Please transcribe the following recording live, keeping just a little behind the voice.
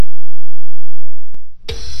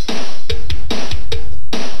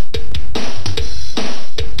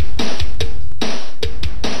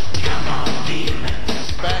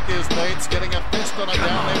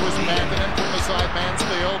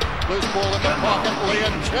pocket.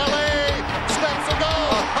 Liancelli snaps a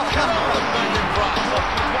goal. Carroll's back in front.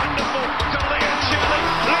 Wonderful to Liancelli.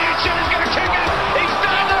 Liancelli's going to kick it. He's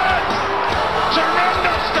done it.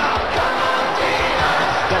 Tremendous stuff.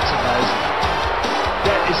 That's amazing.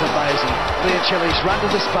 That is amazing. Liancelli's run to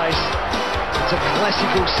the space. It's a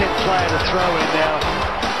classical set player to throw in now.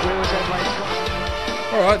 Where was Adelaide's got?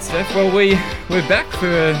 All right, Steph. Well, we're back for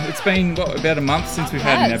it's been about a month since we've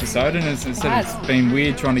had an episode, and it's been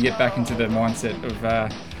weird trying to get back into the mindset of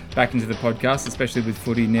back into the podcast, especially with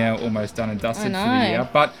footy now almost done and dusted for the year.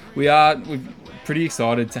 But we're pretty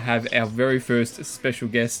excited to have our very first special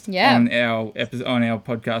guest on our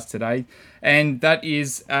podcast today, and that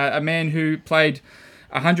is a man who played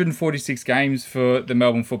 146 games for the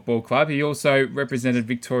Melbourne Football Club. He also represented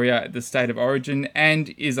Victoria at the State of Origin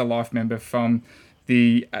and is a life member from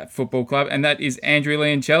the football club, and that is Andrew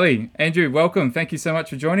Liancelli. Andrew, welcome. Thank you so much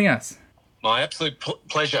for joining us. My absolute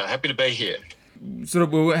pleasure. Happy to be here. We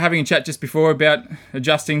were having a chat just before about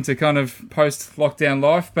adjusting to kind of post-lockdown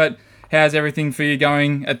life, but how's everything for you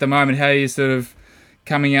going at the moment? How are you sort of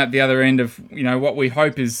coming out the other end of, what we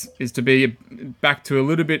hope is to be back to a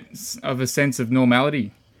little bit of a sense of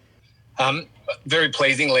normality? Very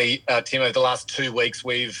pleasingly, Tim, over the last 2 weeks,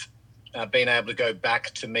 we've been able to go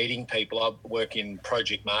back to meeting people. I work in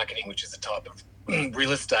project marketing, which is a type of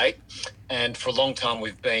real estate, and for a long time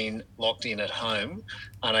we've been locked in at home,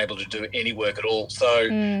 unable to do any work at all. So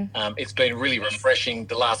it's been really refreshing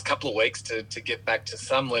the last couple of weeks to get back to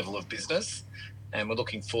some level of business, and we're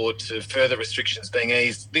looking forward to further restrictions being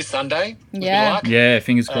eased this Sunday. Yeah,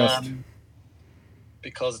 fingers crossed.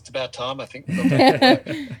 Because it's about time, I think.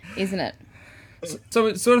 Isn't it? So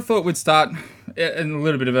we sort of thought we'd start in a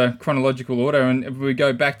little bit of a chronological order, and if we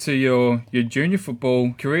go back to your junior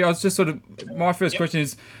football career, I was just my first question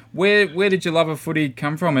is, where did your love of footy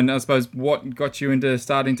come from, and I suppose what got you into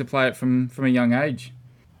starting to play it from a young age?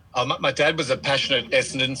 My dad was a passionate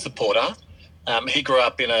Essendon supporter. He grew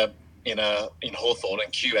up in Hawthorn, in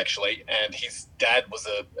Kew actually, and his dad was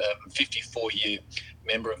a 54-year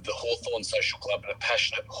member of the Hawthorn Social Club and a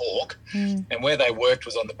passionate Hawk. And where they worked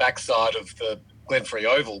was on the backside of the Glenferrie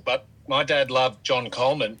Oval. But my dad loved John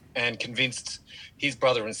Coleman and convinced his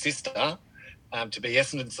brother and sister to be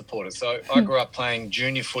Essendon supporters. So I grew up playing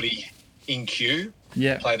junior footy in Kew.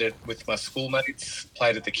 Yeah. Played it with my schoolmates,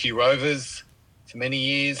 played at the Kew Rovers for many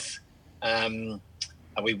years.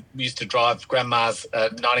 We used to drive Grandma's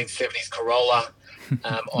 1970s Corolla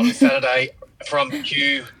on a Saturday from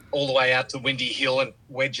Kew all the way out to Windy Hill and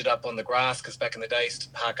wedge it up on the grass, because back in the day I used to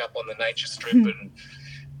park up on the nature strip, and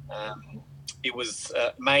it was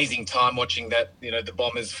an amazing time watching that, the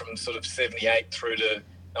Bombers from sort of 78 through to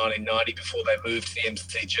 1990 before they moved to the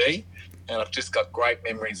MCG. And I've just got great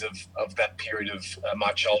memories of that period of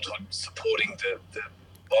my childhood supporting the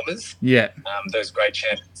Bombers. Yeah. Those great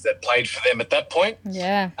champions that played for them at that point.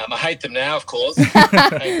 Yeah. I hate them now, of course.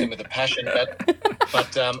 I hate them with a passion,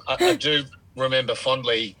 but I do remember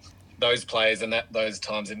fondly those players and those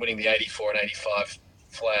times, and winning the 84 and 85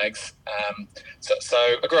 flags. So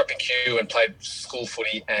I grew up in Kew and played school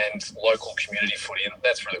footy and local community footy, and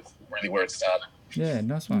that's really where it started. Yeah,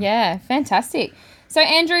 nice one. Yeah, fantastic. So,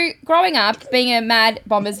 Andrew, growing up, being a mad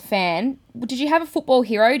Bombers fan, did you have a football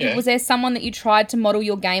hero? Yeah. Was there someone that you tried to model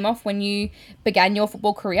your game off when you began your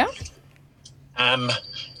football career? No,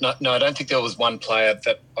 I don't think there was one player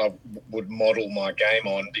that I would model my game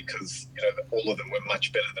on, because all of them were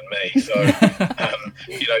much better than me. So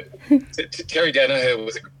Terry Danaher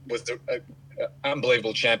was an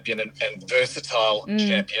unbelievable champion and versatile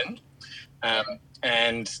champion.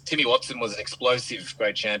 And Timmy Watson was an explosive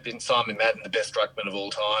great champion. Simon Madden, the best ruckman of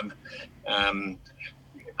all time.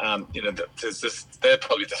 They're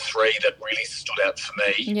probably the three that really stood out for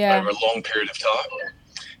me over a long period of time.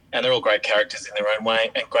 And they're all great characters in their own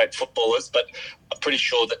way and great footballers, but I'm pretty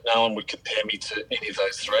sure that no one would compare me to any of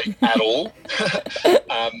those three at all.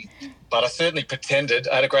 But I certainly pretended.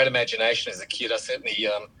 I had a great imagination as a kid. I certainly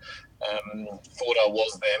thought I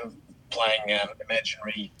was them, playing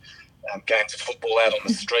imaginary games of football out on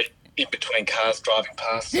the street in between cars driving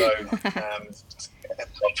past. So it's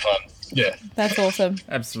a lot of fun. Yeah. That's awesome.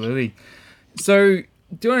 Absolutely. So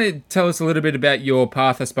do you want to tell us a little bit about your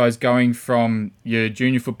path, I suppose, going from your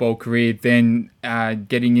junior football career, then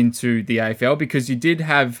getting into the AFL? Because you did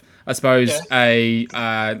have, I suppose, a,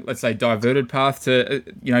 let's say, diverted path to,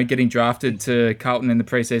 getting drafted to Carlton in the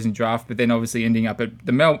preseason draft, but then obviously ending up at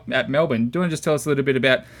Melbourne. Do you want to just tell us a little bit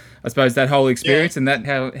about, I suppose, that whole experience and that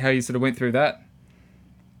how you sort of went through that?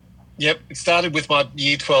 Yep, it started with my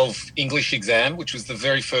Year 12 English exam, which was the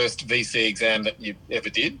very first VC exam that you ever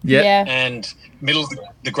did. Yeah. And middle of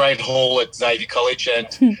the Great Hall at Xavier College, and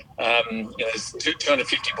there's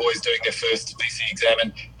 250 boys doing their first VC exam,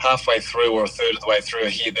 and halfway through or a third of the way through, I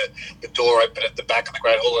hear the door open at the back of the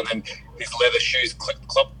Great Hall, and then these leather shoes clip,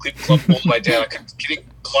 clop, all the way down. I kept getting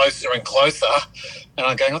closer and closer, and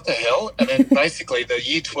I'm going, what the hell? And then basically the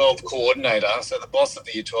Year 12 coordinator, so the boss of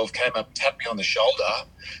the Year 12, came up, tapped me on the shoulder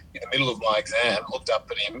in the middle of my exam, looked up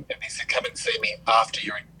at him, and he said, come and see me after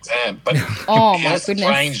your exam. But Oh, he my has a goodness.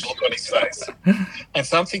 strange look on his face. And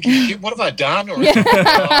so I'm thinking, shit, what have I done? Or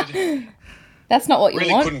I That's not what you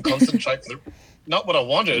really want. couldn't concentrate. Not what I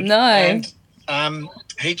wanted. No. And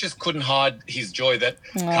he just couldn't hide his joy that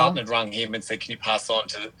Carlton had rung him and said, can you pass on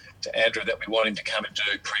to Andrew that we want him to come and do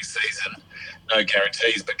pre-season, no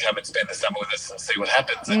guarantees, but come and spend the summer with us and see what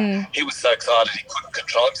happens. And he was so excited he couldn't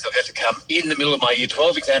control himself. He had to come in the middle of my Year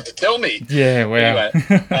 12 exam to tell me. Yeah, wow.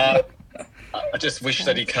 Anyway, I just wish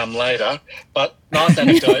that he'd come later. But nice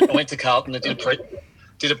anecdote. I went to Carlton and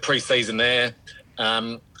did a pre-season there.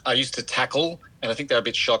 I used to tackle, and I think they were a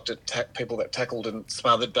bit shocked at people that tackled and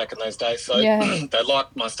smothered back in those days. So they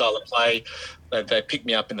liked my style of play. They picked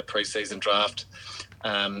me up in the pre-season draft.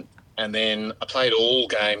 And then I played all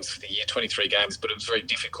games for the year, 23 games, but it was a very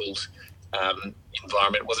difficult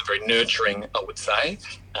environment. It wasn't very nurturing, I would say.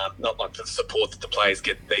 Not like the support that the players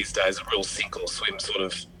get these days, a real sink or swim sort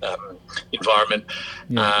of environment.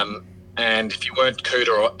 Yeah. And if you weren't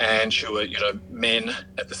Cooter or Ange, who were, men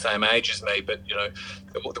at the same age as me, but,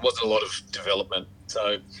 there wasn't a lot of development.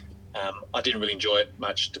 So I didn't really enjoy it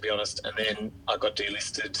much, to be honest. And then I got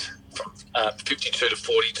delisted from 52 to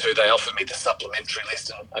 42. They offered me the supplementary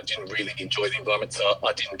list, and I didn't really enjoy the environment, so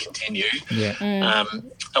I didn't continue. Yeah.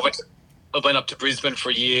 I went up to Brisbane for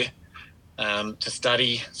a year to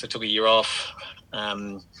study, so I took a year off.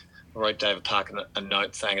 I wrote David Parker a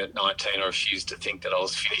note saying at 19 I refused to think that I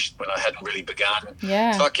was finished when I hadn't really begun.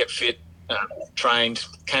 Yeah. So I kept fit, trained,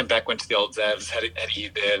 came back, went to the old Zavs, had a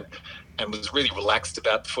year there, and was really relaxed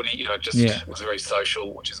about footy. Was very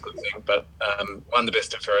social, which is a good thing. But won the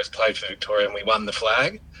best of Ferris, played for Victoria, and we won the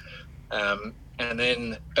flag. And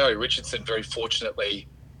then Barry Richardson, very fortunately,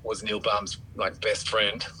 was Neil Baum's best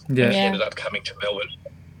friend. Yeah. He ended up coming to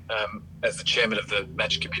Melbourne as the chairman of the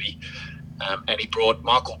match committee. And he brought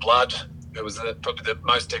Michael Blood, who was probably the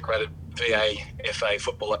most decorated VA/FA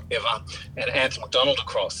footballer ever, and Anthony McDonald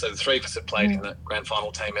across. So the three of us had played in the grand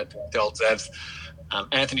final team at the old Zavs.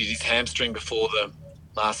 Anthony did his hamstring before the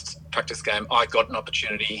last practice game. I got an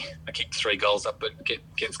opportunity. I kicked 3 goals up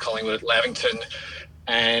against Collingwood at Lavington,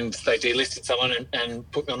 and they delisted someone and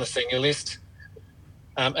put me on the senior list.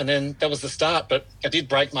 And then that was the start. But I did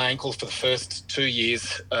break my ankle for the first 2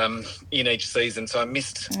 years in each season, so I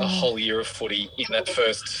missed a whole year of footy in that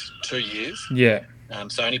first 2 years. Yeah.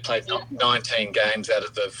 So I only played 19 games out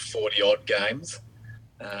of the 40-odd games.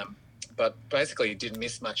 But basically didn't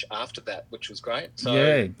miss much after that, which was great. So,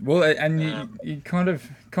 yeah, well, and you kind of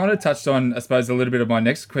touched on, I suppose, a little bit of my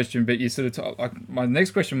next question, but you sort of my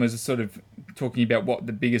next question was sort of talking about what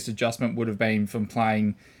the biggest adjustment would have been from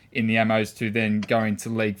playing in the Amos to then going to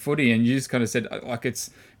league footy, and you just kind of said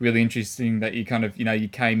it's really interesting that you kind of you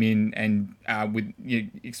came in and with your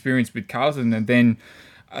experience with Carlton, and then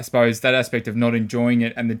I suppose that aspect of not enjoying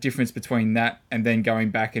it and the difference between that and then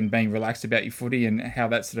going back and being relaxed about your footy and how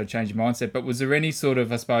that sort of changed your mindset. But was there any sort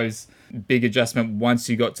of, I suppose, big adjustment once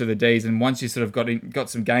you got to the Ds and once you sort of got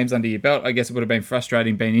some games under your belt? I guess it would have been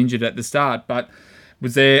frustrating being injured at the start, but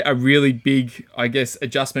was there a really big, I guess,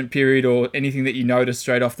 adjustment period or anything that you noticed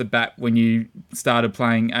straight off the bat when you started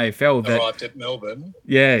playing AFL? That arrived at Melbourne.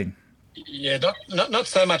 Yeah. Yeah, not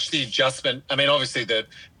so much the adjustment. I mean, obviously the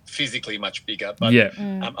physically much bigger, but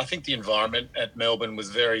I think the environment at Melbourne was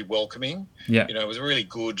very welcoming. Yeah. It was a really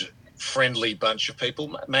good, friendly bunch of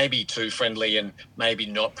people, maybe too friendly and maybe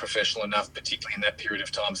not professional enough, particularly in that period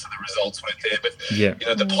of time, so the results weren't there.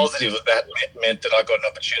 But, the positive of that meant that I got an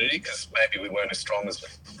opportunity because maybe we weren't as strong as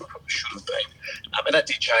we probably should have been. And that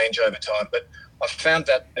did change over time, but I found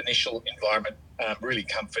that initial environment really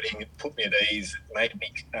comforting. It put me at ease. It made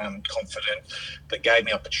me confident. They gave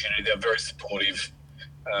me opportunity. They were very supportive.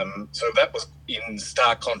 So that was in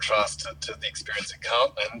stark contrast to the experience at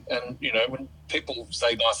Carlton. And when people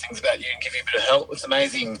say nice things about you and give you a bit of help, it's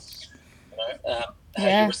amazing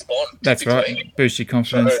how you respond. That's typically. Right. Boost your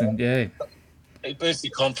confidence. It boosts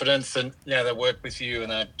your confidence, and they work with you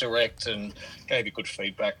and they're direct and gave you good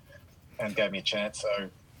feedback and gave me a chance. So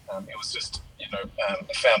it was just,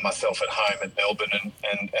 I found myself at home at Melbourne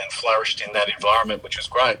and flourished in that environment, which was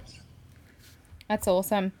great. That's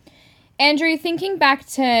awesome. Andrew, thinking back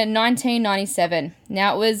to 1997,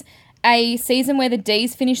 now it was a season where the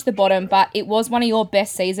D's finished the bottom, but it was one of your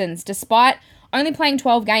best seasons. Despite only playing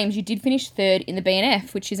 12 games, you did finish third in the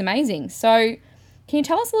BNF, which is amazing. So can you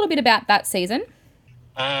tell us a little bit about that season?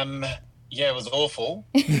 Yeah, it was awful.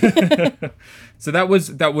 So that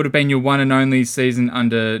would have been your one and only season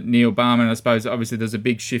under Neil Barman. I suppose obviously there's a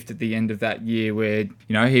big shift at the end of that year where,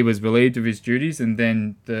 he was relieved of his duties, and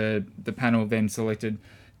then the panel then selected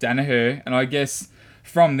Danaher. And I guess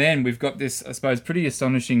from then we've got this, I suppose, pretty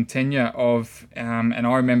astonishing tenure of and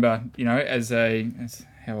I remember,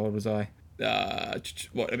 how old was I?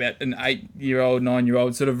 About an 8-year-old,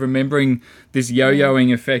 9-year-old, sort of remembering this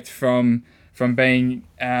yo-yoing effect from being,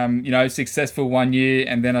 successful one year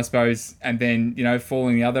and then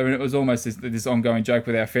falling the other. And it was almost this ongoing joke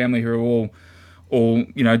with our family, who are all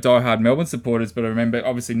diehard Melbourne supporters. But I remember,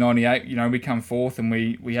 obviously, 98, we come fourth and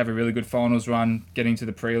we have a really good finals run, getting to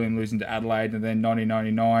the prelim, losing to Adelaide, and then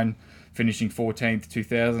 1999, finishing 14th,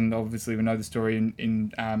 2000. Obviously, we know the story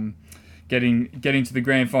in getting to the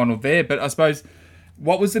grand final there. But I suppose,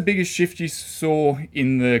 what was the biggest shift you saw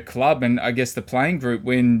in the club and I guess the playing group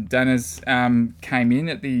when Dana's came in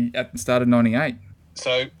at the start of 98?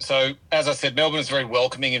 So as I said, Melbourne was a very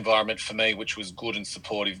welcoming environment for me, which was good and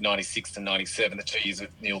supportive. 96 and 97, the 2 years with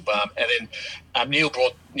Neil Barm, and then Neil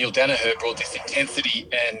Danaher brought this intensity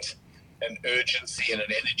and an urgency and an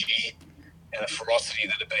energy and a ferocity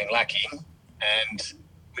that had been lacking, and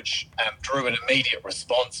which drew an immediate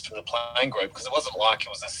response from the playing group, because it wasn't like it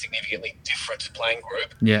was a significantly different playing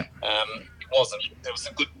group. Yeah. It wasn't. There were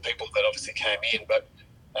some good people that obviously came in, but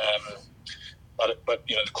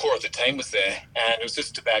the core of the team was there, and it was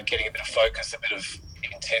just about getting a bit of focus, a bit of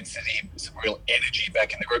intensity, some real energy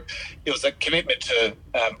back in the group. It was a commitment to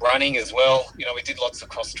running as well. We did lots of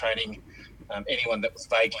cross training. Anyone that was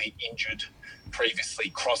vaguely injured previously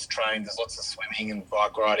cross-trained. There's lots of swimming and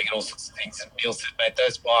bike riding and all sorts of things. And Neil said, mate,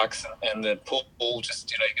 those bikes and the pool, just,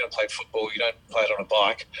 you're going to play football, you don't play it on a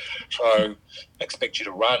bike. So I expect you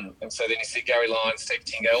to run. And so then you see Gary Lyons, Steve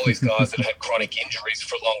Tingo, all these guys that had chronic injuries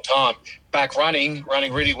for a long time, back running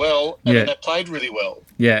really well, and they played really well.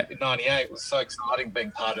 Yeah. In 98, it was so exciting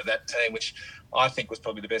being part of that team, which I think was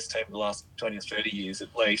probably the best team in the last 20 or 30 years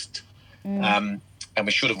at least. And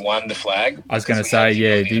we should have won the flag. I was going to say,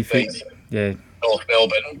 do you think... Yeah. North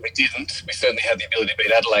Melbourne, we didn't. We certainly had the ability to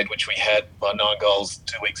beat Adelaide, which we had by 9 goals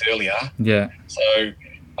 2 weeks earlier. Yeah. So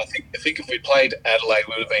I think if we played Adelaide,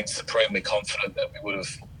 we would have been supremely confident that we would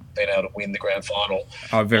have been able to win the grand final.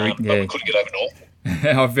 But we couldn't get over North.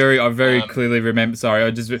 I very clearly remember. Sorry, I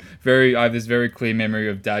have this very clear memory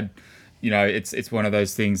of Dad. It's one of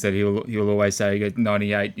those things that he'll always say. He goes,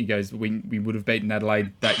 98. He goes, we would have beaten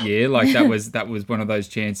Adelaide that year. Like that was one of those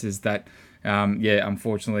chances that.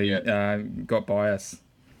 Unfortunately, got by us.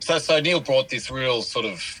 So Neil brought this real sort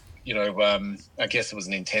of, I guess it was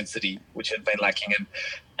an intensity which had been lacking,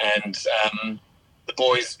 and the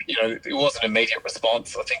boys, it wasn't an immediate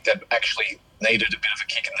response. I think that actually needed a bit of a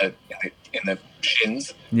kick in the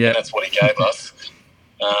shins. Yeah, and that's what he gave us,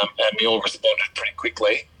 and we all responded pretty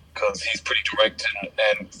quickly because he's pretty direct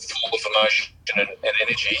and full of emotion and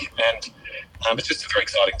energy, and it's just a very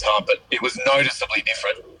exciting time. But it was noticeably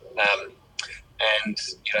different. And,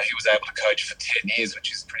 he was able to coach for 10 years,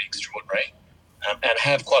 which is pretty extraordinary, and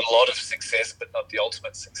have quite a lot of success, but not the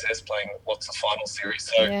ultimate success, playing lots of final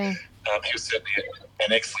series. So he was certainly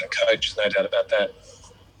an excellent coach, no doubt about that.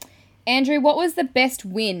 Andrew, what was the best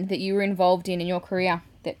win that you were involved in your career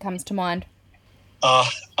that comes to mind? I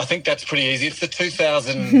think that's pretty easy. It's the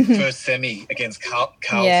 2000 first semi against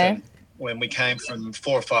Carlton, when we came from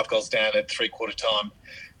 4 or 5 goals down at three-quarter time.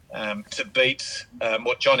 To beat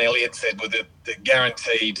what John Elliott said were the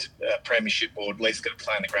guaranteed premiership, or at least going to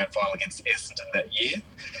play in the grand final against Essendon that year.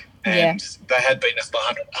 And they had beaten us by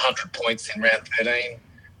 100 points in round 13.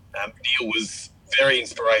 Neil was very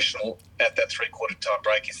inspirational at that three-quarter time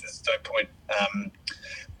break. He says, no point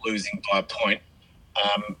losing by a point.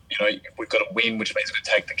 We've got to win, which means we've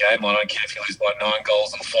got to take the game on. I don't care if you lose by 9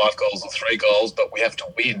 goals or 5 goals or 3 goals, but we have to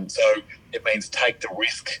win. So it means take the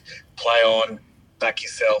risk, play on, back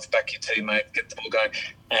yourself, back your teammate, get the ball going.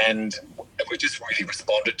 And we just really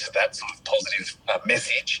responded to that sort of positive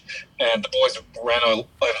message. And the boys ran over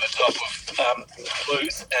the top of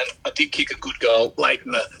Blues. And I did kick a good goal late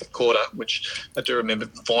in the quarter, which I do remember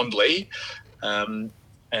fondly. And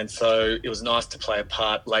so it was nice to play a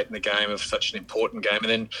part late in the game of such an important game.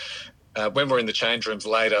 And then when we were in the change rooms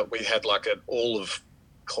later, we had like an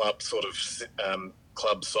all-of-club sort of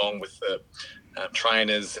club song with the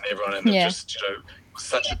trainers and everyone, and it just, it was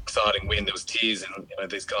such an exciting win. There was tears, and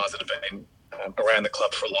these guys that have been around the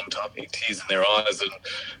club for a long time, tears in their eyes, and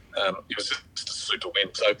it was just a super win.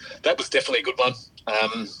 So that was definitely a good one.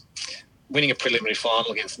 winning a preliminary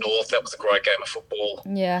final against North, that was a great game of football.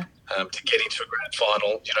 Yeah. To get into a grand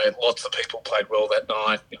final, lots of people played well that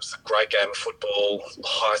night. It was a great game of football,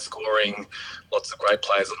 high scoring, lots of great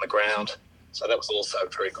players on the ground. So that was also a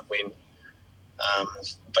very good win.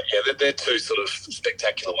 But yeah, they're two sort of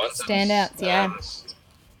spectacular ones. Standouts, yeah.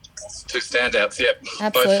 Two standouts, yeah.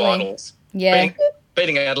 Absolutely. Both finals. Yeah.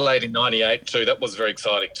 Beating Adelaide in '98 too. That was very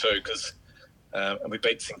exciting too, because and we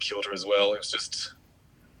beat St Kilda as well.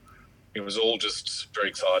 It was all just very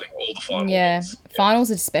exciting. All the finals. Yeah, finals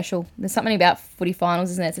are special. There's something about footy finals,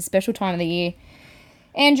 isn't it? It's a special time of the year.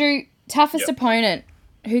 Andrew, toughest opponent.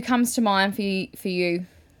 Who comes to mind for you?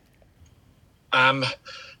 I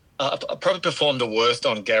probably performed the worst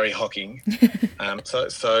on Gary Hocking.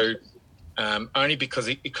 Only because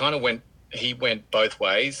he kind of went. He went both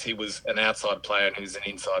ways. He was an outside player and he was an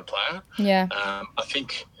inside player. Yeah. I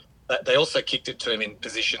think they also kicked it to him in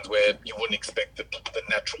positions where you wouldn't expect the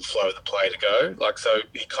natural flow of the play to go. So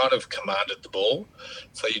he kind of commanded the ball.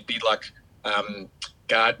 So you'd be like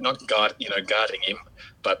guarding him,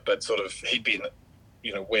 but sort of he'd be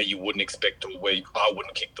in, where you wouldn't expect or where I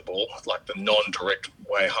wouldn't kick the ball, like the non-direct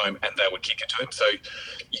way home, and they would kick it to him. So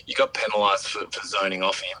you got penalised for zoning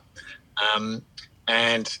off him.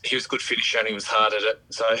 And he was a good finisher and he was hard at it.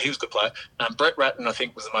 So he was a good player. Brett Ratton, I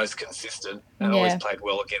think, was the most consistent and always played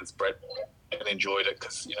well against Brett and enjoyed it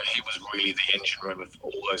because, he was really the engine room of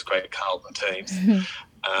all those great Carlton teams,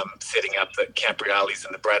 setting up the Camprialis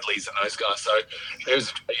and the Bradleys and those guys. So it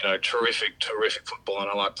was, terrific football, and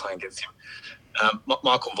I liked playing against him.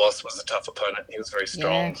 Michael Voss was a tough opponent. He was very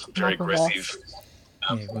strong, very Michael aggressive.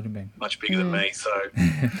 Would have been much bigger than me. So,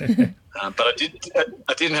 but I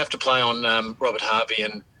didn't have to play on Robert Harvey,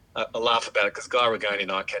 and I laugh about it because Guy Rigoni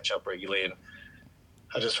and I catch up regularly, and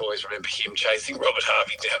I just always remember him chasing Robert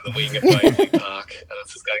Harvey down the wing at Waverley Park, and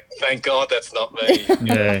it's just going, thank God that's not me.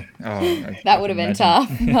 Yeah. Oh, that would have been tough,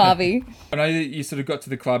 Harvey. I know that you sort of got to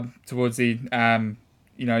the club towards the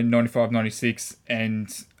 95, 96,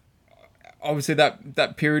 and obviously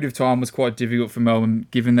that period of time was quite difficult for Melbourne,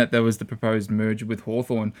 given that there was the proposed merger with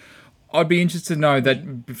Hawthorn. I'd be interested to know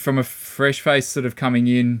that from a fresh face sort of coming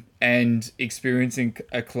in and experiencing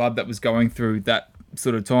a club that was going through that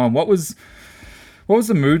sort of time, what was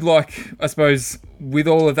the mood like, I suppose, with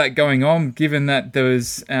all of that going on, given that there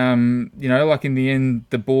was, like in the end,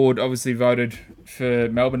 the board obviously voted for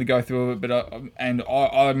Melbourne to go through it, but and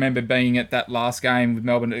I remember being at that last game with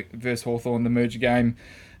Melbourne versus Hawthorn, the merger game,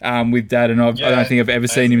 with Dad, and I don't think I've ever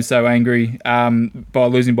seen him so angry by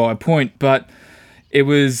losing by a point. But it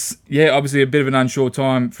was, obviously a bit of an unsure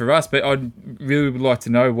time for us. But I really would like to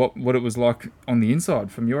know what it was like on the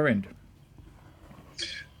inside from your end.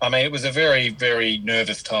 I mean, it was a very, very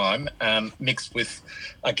nervous time, mixed with,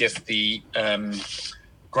 I guess, the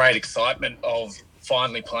great excitement of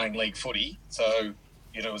finally playing league footy. So,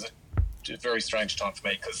 it was a very strange time for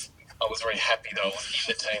me because I was very happy that I was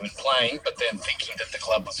in the team and playing, but then thinking that the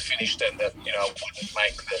club was finished and that, I wouldn't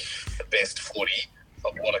make the best 40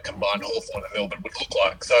 of what a combined Hawthorn and Melbourne would look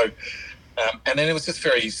like. So, and then it was just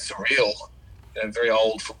very surreal, very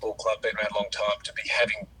old football club, been around a long time, to be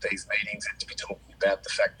having these meetings and to be talking about the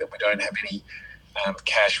fact that we don't have any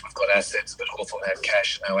cash. We've got assets, but Hawthorn had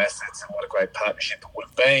cash and no assets, and what a great partnership it would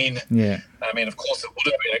have been. Yeah. I mean, of course, it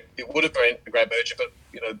would have been a great merger, but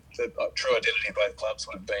the true identity of both clubs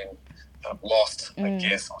would have been lost, I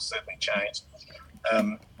guess, or certainly changed.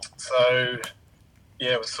 It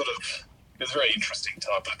was a very interesting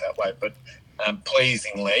time, put it that way. But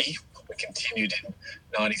pleasingly, we continued in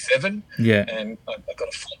 '97, and I got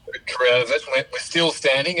a full career out of it. We're still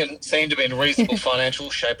standing and seem to be in reasonable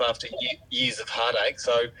financial shape after years of heartache.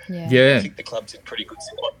 So I think the club's in pretty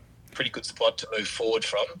good spot to move forward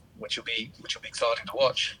from, which will be exciting to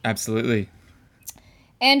watch. Absolutely.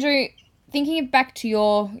 Andrew, thinking back to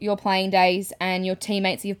your playing days and your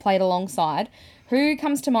teammates that you've played alongside, who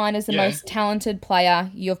comes to mind as the most talented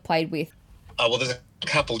player you've played with? Well, there's a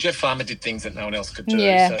couple. Jeff Farmer did things that no one else could do.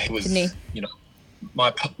 Yeah, so he was, didn't he?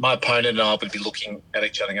 My opponent and I would be looking at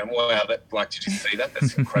each other and going, wow, did you see that?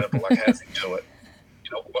 That's incredible. How does he do it?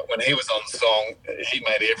 When he was on song, he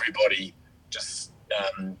made everybody just,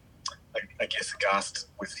 I guess, aghast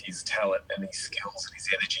with his talent and his skills and his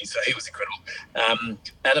energy. So he was incredible.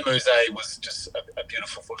 Adam Uze was just a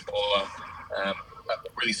beautiful footballer, a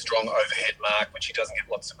really strong overhead mark, which he doesn't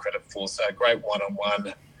get lots of credit for. So a great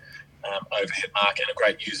one-on-one overhead mark and a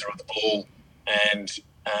great user of the ball, and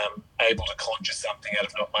able to conjure something out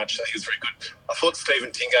of not much. So he was very good. I thought Stephen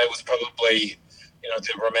Tingay was probably,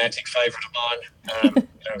 the romantic favourite of mine.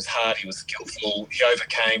 He was hard, he was skillful, he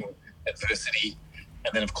overcame adversity.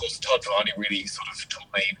 And then, of course, Todd Viney really sort of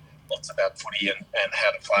taught me lots about footy and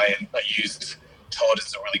how to play. And I used Todd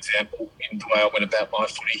as a real example in the way I went about my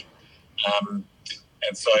footy.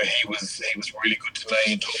 And so he was really good to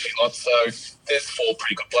me and taught me lots. So there's 4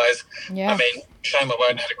 pretty good players. Yeah. I mean, Shane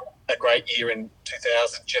Malone had a great year in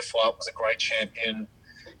 2000. Jeff White was a great champion.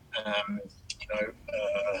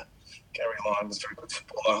 Gary Lyon was a very good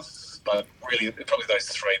footballer. But really, probably those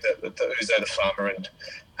 3, the Uzo, the Farmer, and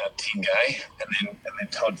Tingay, and then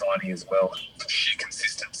Todd Viney as well. Sheer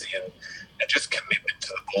consistency and just commitment to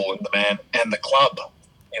the ball and the man and the club.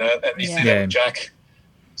 And you see that with Jack.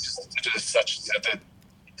 Just such that the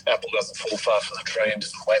apple doesn't fall far from the tree, and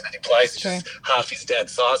just the way that he plays, just half his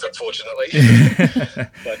dad's size, unfortunately.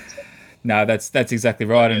 But no, that's exactly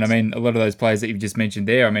right. And I mean, a lot of those players that you've just mentioned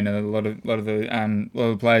there, I mean, a lot of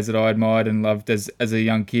the players that I admired and loved as a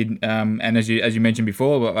young kid, and as you mentioned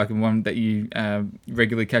before, like one that you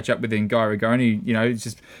regularly catch up with in Guy Rigoni, it's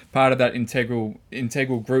just part of that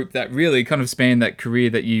integral group that really kind of spanned that career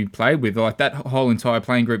that you played with. Like that whole entire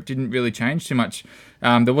playing group didn't really change too much.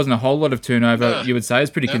 There wasn't a whole lot of turnover. You would say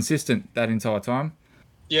it's pretty consistent that entire time.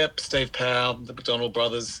 Yep, Steve Powell, the McDonald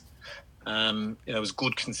brothers. It was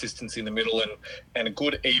good consistency in the middle and a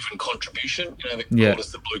good even contribution. They called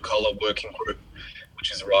us the blue collar working group,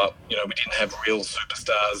 which is right. We didn't have real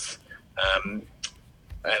superstars, and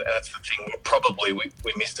that's the thing. Probably we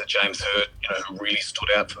missed a James Hurt, who really stood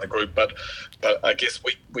out from the group. But I guess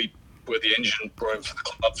we were the engine room for the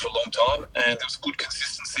club for a long time, and there was good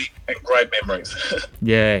consistency and great memories.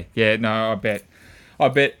 No, I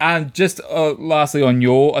bet. And just lastly, on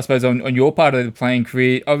your part of the playing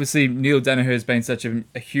career, obviously Neil Danaher has been such a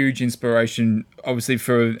huge inspiration, obviously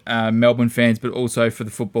for Melbourne fans, but also for the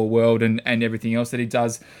football world and everything else that he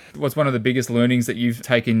does. What's one of the biggest learnings that you've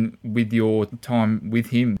taken with your time with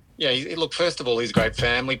him? Yeah, look, first of all, he's a great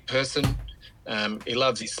family person. He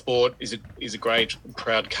loves his sport. He's a great,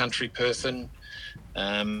 proud country person.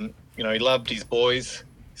 He loved his boys.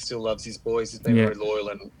 Still loves his boys. He's been very loyal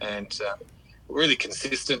and really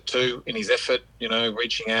consistent too in his effort.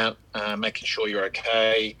 Reaching out, making sure you're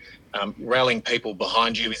okay, rallying people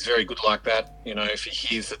behind you. He's very good like that. If he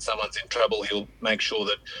hears that someone's in trouble, he'll make sure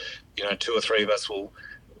that 2 or 3 of us will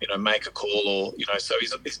make a call or so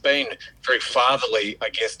he's been very fatherly, I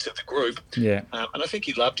guess, to the group. And I think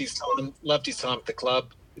he loved his time at the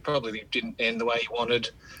club. He probably didn't end the way he wanted,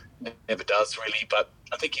 never does really, but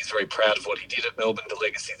I think he's very proud of what he did at Melbourne, the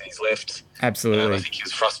legacy that he's left. Absolutely. I think he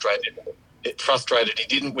was frustrated he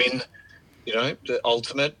didn't win the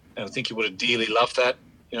ultimate, and I think he would have dearly loved that.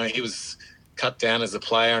 He was cut down as a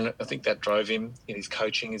player, and I think that drove him in his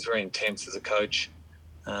coaching. He's very intense as a coach,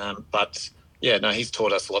 but he's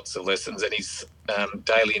taught us lots of lessons, and he's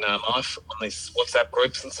daily in our life on these WhatsApp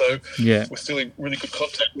groups, and so we're still in really good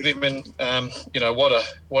contact with him. And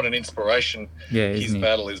what an inspiration his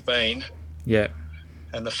battle has been.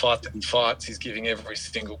 And the fight that he fights, he's giving every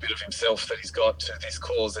single bit of himself that he's got to this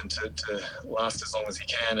cause, and to last as long as he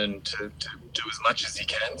can, and to do as much as he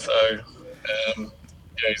can. So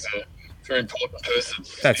he's a very important person.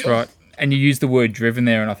 That's right. And you use the word driven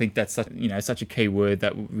there, and I think that's such a key word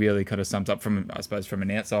that really kind of sums up from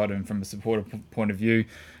an outsider and from a supporter point of view.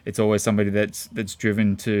 It's always somebody that's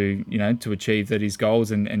driven to achieve his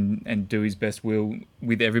goals and do his best will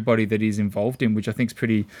with everybody that he's involved in, which I think is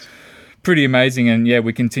pretty amazing. And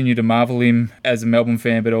we continue to marvel him as a Melbourne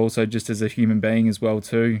fan, but also just as a human being as well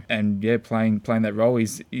too. And playing that role,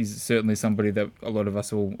 he's certainly somebody that a lot of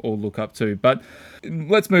us all look up to. But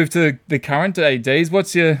let's move to the current day, Dees.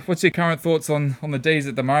 What's your current thoughts on the Dees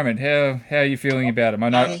at the moment? How are you feeling about him? I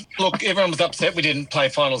know. Look, everyone was upset we didn't play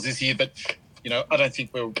finals this year, but I don't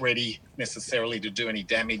think we're ready necessarily to do any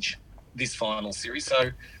damage this final series.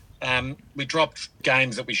 So we dropped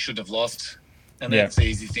games that we should have lost. And that's the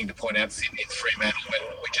easy thing to point out, Sydney and Fremantle, when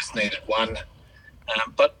we just needed one.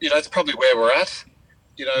 But it's probably where we're at.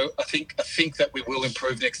 I think that we will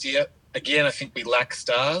improve next year. Again, I think we lack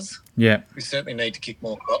stars. We certainly need to kick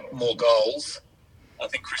more goals. I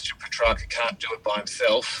think Christian Petrarca can't do it by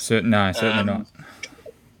himself. Certainly not.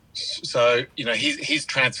 So his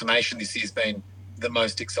transformation this year has been the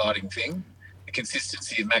most exciting thing. The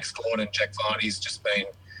consistency of Max Gawn and Jack Viney has just been,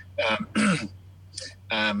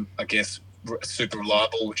 I guess, super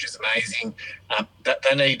reliable, which is amazing. That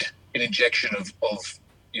they need an injection of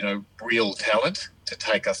real talent to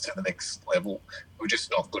take us to the next level. We're just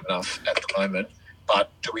not good enough at the moment. But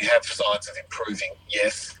do we have signs of improving?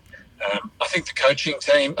 Yes. I think the coaching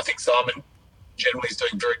team, I think Simon generally is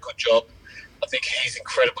doing a very good job. I think he's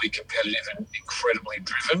incredibly competitive and incredibly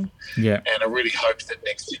driven. And I really hope that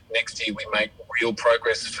next year we make real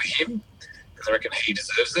progress for him, because I reckon he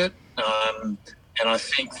deserves it. And I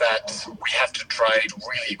think that we have to trade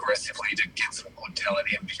really aggressively to get some good talent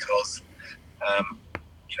in because, I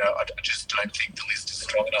just don't think the list is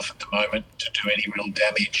strong enough at the moment to do any real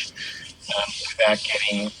damage without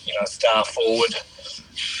getting, a star forward.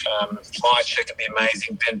 Mychek would be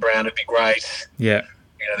amazing. Ben Brown would be great. Yeah.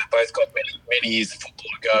 They've both got many years of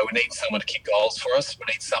football to go. We need someone to kick goals for us. We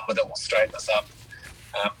need someone that will straighten us up.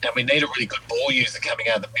 And we need a really good ball user coming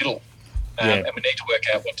out of the middle. And we need to work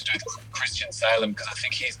out what to do with Christian Salem because I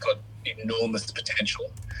think he's got enormous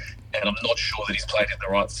potential. And I'm not sure that he's played in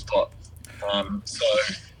the right spot. So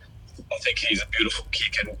I think he's a beautiful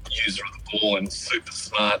kick and user of the ball and super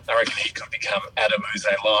smart. I reckon he could become Adam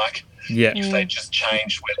Uze-like if they just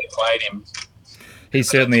changed where they played him. He's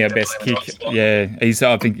certainly our best kick. Yeah,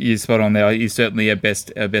 I think you're spot on there. He's certainly our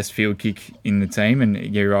best field kick in the team, and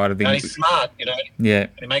you're right. I think. And he's smart, Yeah.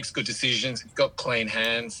 He makes good decisions. He's got clean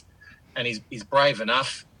hands, and he's brave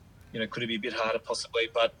enough. Could he be a bit harder possibly?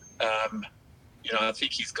 But I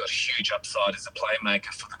think he's got huge upside as a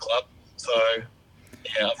playmaker for the club. So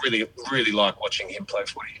yeah, I really, really like watching him play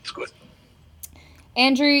footy. It's good.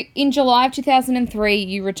 Andrew, in July of 2003,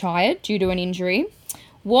 you retired due to an injury.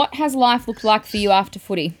 What has life looked like for you after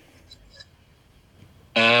footy?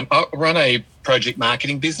 I run a project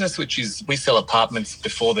marketing business, which is we sell apartments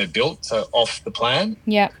before they're built, so off the plan.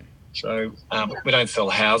 Yep. So we don't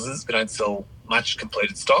sell houses. We don't sell much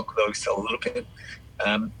completed stock, though we sell a little bit.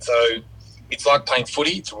 So it's like playing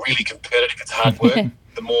footy. It's really competitive. It's hard work.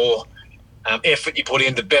 The more effort you put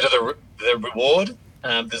in, the better the reward.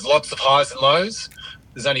 There's lots of highs and lows.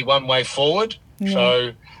 There's only one way forward.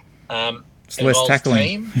 So it's less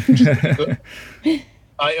tackling.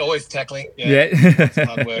 I always tackling. Yeah. It's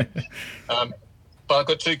hard work. But I've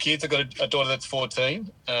got two kids. I've got a daughter that's 14.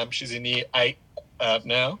 She's in year 8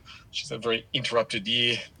 now. She's a very interrupted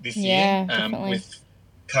year this year with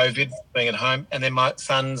COVID being at home. And then my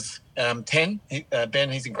son's 10. Ben,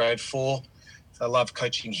 he's in grade 4. So I love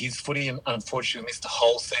coaching his footy, and unfortunately missed a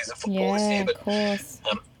whole season of football this year. But of course.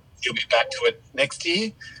 He'll be back to it next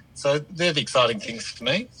year. So they're the exciting things for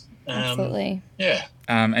me. Absolutely. Yeah.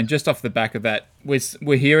 And just off the back of that,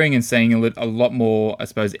 we're hearing and seeing a lot more, I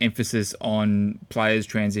suppose, emphasis on players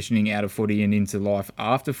transitioning out of footy and into life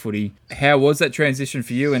after footy. How was that transition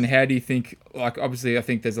for you, and how do you think, obviously I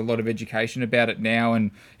think there's a lot of education about it now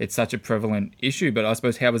and it's such a prevalent issue, but I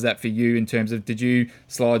suppose how was that for you in terms of, did you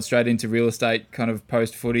slide straight into real estate kind of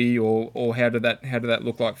post-footy, or how did that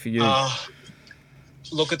look like for you?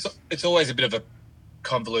 Look, it's always a bit of a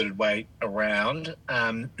convoluted way around.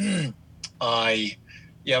 I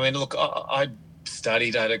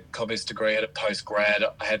studied, I had a commerce degree, I had a post-grad,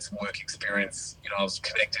 I had some work experience. I was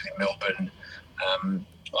connected in Melbourne.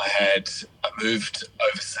 I moved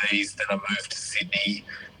overseas, then I moved to Sydney,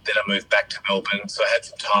 then I moved back to Melbourne. So I had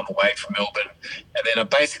some time away from Melbourne. And then I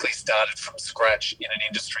basically started from scratch in an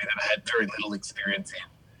industry that I had very little experience in.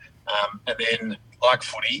 And then, like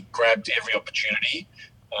footy, grabbed every opportunity.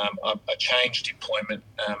 I changed employment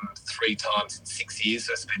 3 times in 6 years.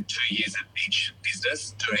 So I spent 2 years at each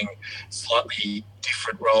business doing slightly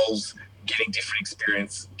different roles, getting different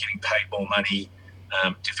experience, getting paid more money,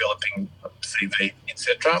 developing a CV,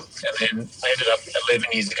 etc. And then I ended up 11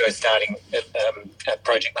 years ago starting a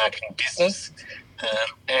project marketing business.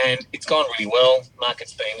 And it's gone really well.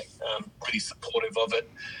 Market's been really supportive of it.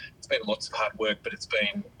 It's been lots of hard work, but it's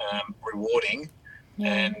been rewarding.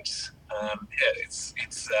 Yeah. And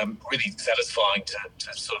it's really satisfying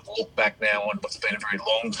to sort of look back now on what's been a very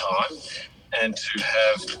long time, and to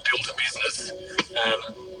have built a business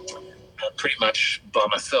pretty much by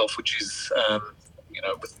myself, which is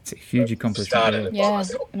it's a huge accomplishment. Yeah,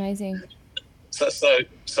 amazing. So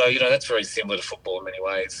that's very similar to football in many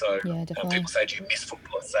ways. So people say, do you miss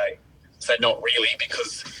football? I say not really,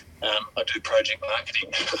 because I do project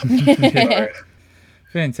marketing.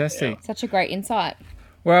 Fantastic. Yeah. Such a great insight.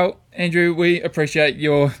 Well, Andrew, we appreciate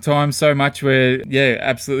your time so much. We're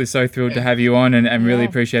absolutely so thrilled to have you on, and really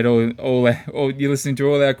appreciate all you listening to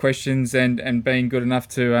all our questions and being good enough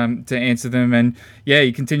to answer them. And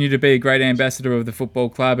you continue to be a great ambassador of the football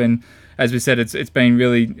club. And as we said, it's been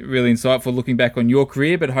really, really insightful looking back on your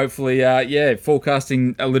career, but hopefully,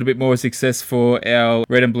 forecasting a little bit more success for our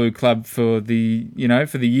Red and Blue club for the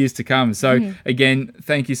years to come. So again,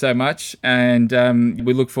 thank you so much, and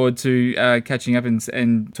we look forward to catching up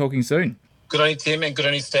and talking soon. Good on you, Tim, and good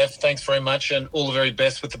on you, Steph. Thanks very much, and all the very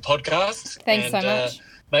best with the podcast. Thanks so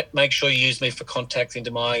much. Make sure you use me for contacts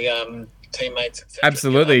into my teammates, etc.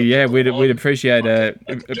 Absolutely, we'd appreciate do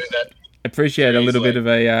that. appreciate a little bit of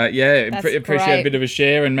a appreciate great. a bit of a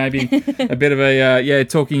share and maybe a bit of a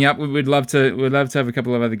talking up. We'd love to have a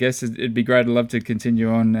couple of other guests. It'd be great. I'd love to continue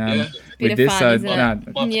on with this. Fun, isn't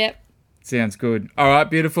it? Yep. Sounds good. All right,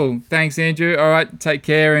 beautiful. Thanks, Andrew. All right, take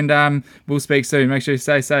care, and we'll speak soon. Make sure you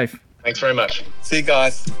stay safe. Thanks very much. See you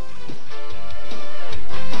guys.